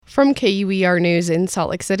From KUER News in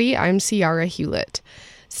Salt Lake City, I'm Ciara Hewlett.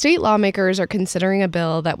 State lawmakers are considering a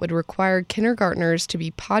bill that would require kindergartners to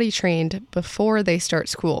be potty trained before they start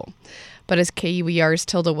school. But as KUER's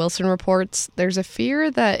Tilda Wilson reports, there's a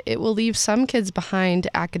fear that it will leave some kids behind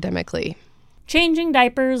academically. Changing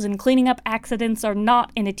diapers and cleaning up accidents are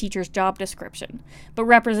not in a teacher's job description. But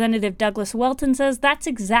Representative Douglas Welton says that's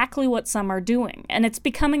exactly what some are doing, and it's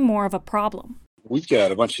becoming more of a problem. We've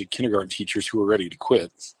got a bunch of kindergarten teachers who are ready to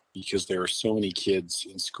quit because there are so many kids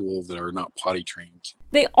in school that are not potty trained.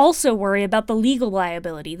 They also worry about the legal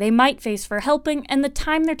liability they might face for helping and the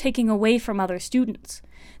time they're taking away from other students.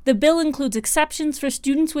 The bill includes exceptions for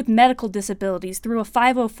students with medical disabilities through a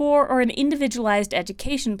 504 or an individualized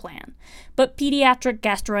education plan. But pediatric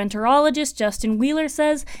gastroenterologist Justin Wheeler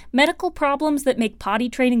says medical problems that make potty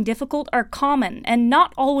training difficult are common and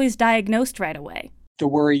not always diagnosed right away. The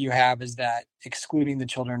worry you have is that excluding the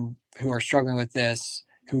children who are struggling with this,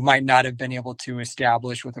 who might not have been able to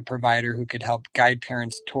establish with a provider who could help guide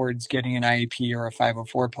parents towards getting an IEP or a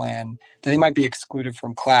 504 plan, that they might be excluded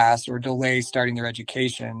from class or delay starting their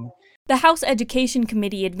education. The House Education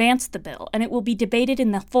Committee advanced the bill, and it will be debated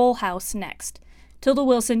in the full House next. Tilda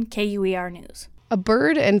Wilson, KUER News. A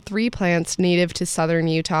bird and 3 plants native to southern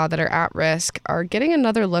Utah that are at risk are getting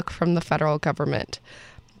another look from the federal government.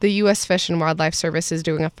 The U.S. Fish and Wildlife Service is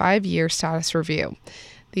doing a 5-year status review.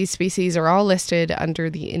 These species are all listed under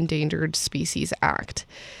the Endangered Species Act.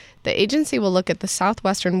 The agency will look at the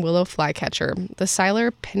southwestern willow flycatcher, the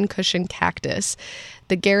Siler pincushion cactus,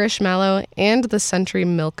 the garish mallow, and the century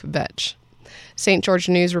milk vetch. St. George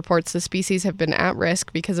News reports the species have been at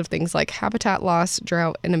risk because of things like habitat loss,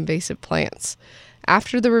 drought, and invasive plants.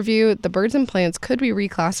 After the review, the birds and plants could be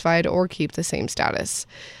reclassified or keep the same status.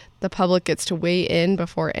 The public gets to weigh in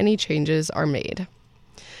before any changes are made.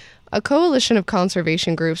 A coalition of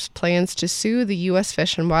conservation groups plans to sue the U.S.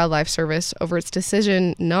 Fish and Wildlife Service over its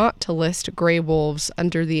decision not to list gray wolves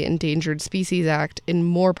under the Endangered Species Act in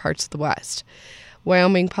more parts of the West.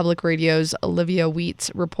 Wyoming Public Radio's Olivia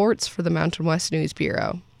Wheats reports for the Mountain West News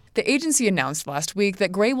Bureau. The agency announced last week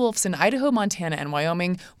that gray wolves in Idaho, Montana, and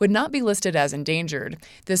Wyoming would not be listed as endangered.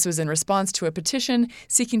 This was in response to a petition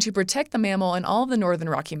seeking to protect the mammal in all of the northern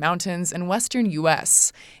Rocky Mountains and western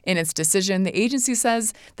U.S. In its decision, the agency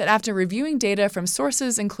says that after reviewing data from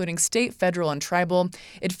sources including state, federal, and tribal,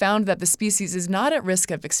 it found that the species is not at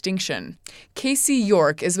risk of extinction. Casey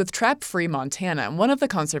York is with Trap Free Montana, one of the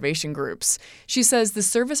conservation groups. She says the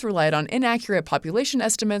service relied on inaccurate population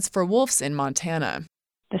estimates for wolves in Montana.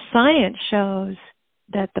 The science shows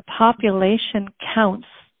that the population counts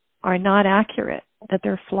are not accurate, that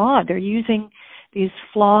they're flawed. They're using these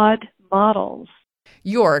flawed models.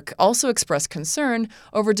 York also expressed concern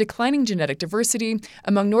over declining genetic diversity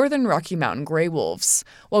among northern Rocky Mountain gray wolves.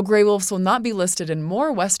 While gray wolves will not be listed in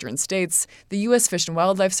more western states, the U.S. Fish and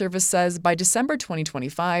Wildlife Service says by December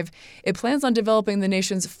 2025, it plans on developing the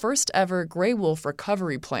nation's first ever gray wolf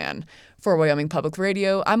recovery plan. For Wyoming Public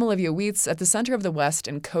Radio, I'm Olivia Wheats at the Center of the West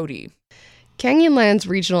in Cody. Canyonlands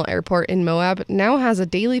Regional Airport in Moab now has a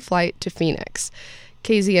daily flight to Phoenix.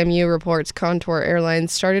 KZMU reports Contour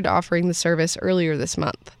Airlines started offering the service earlier this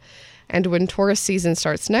month. And when tourist season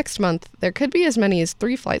starts next month, there could be as many as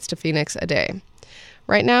 3 flights to Phoenix a day.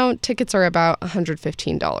 Right now, tickets are about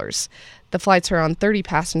 $115. The flights are on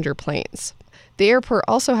 30-passenger planes. The airport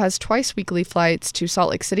also has twice-weekly flights to Salt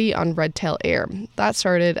Lake City on Red Tail Air. That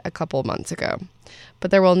started a couple months ago. But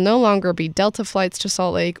there will no longer be Delta flights to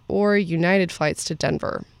Salt Lake or United flights to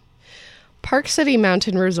Denver. Park City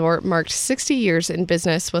Mountain Resort marked 60 years in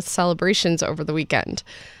business with celebrations over the weekend.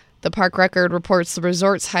 The Park Record reports the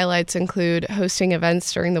resort's highlights include hosting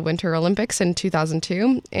events during the Winter Olympics in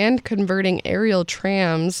 2002 and converting aerial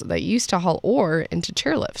trams that used to haul ore into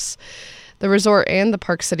chairlifts. The resort and the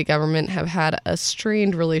Park City government have had a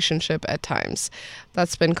strained relationship at times.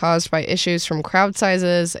 That's been caused by issues from crowd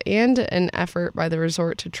sizes and an effort by the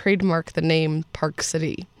resort to trademark the name Park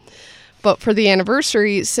City. But for the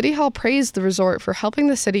anniversary, City Hall praised the resort for helping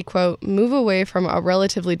the city, quote, move away from a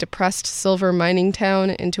relatively depressed silver mining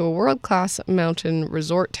town into a world-class mountain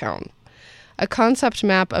resort town. A concept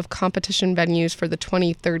map of competition venues for the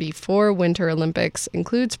 2034 Winter Olympics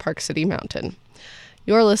includes Park City Mountain.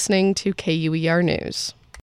 You're listening to KUER News.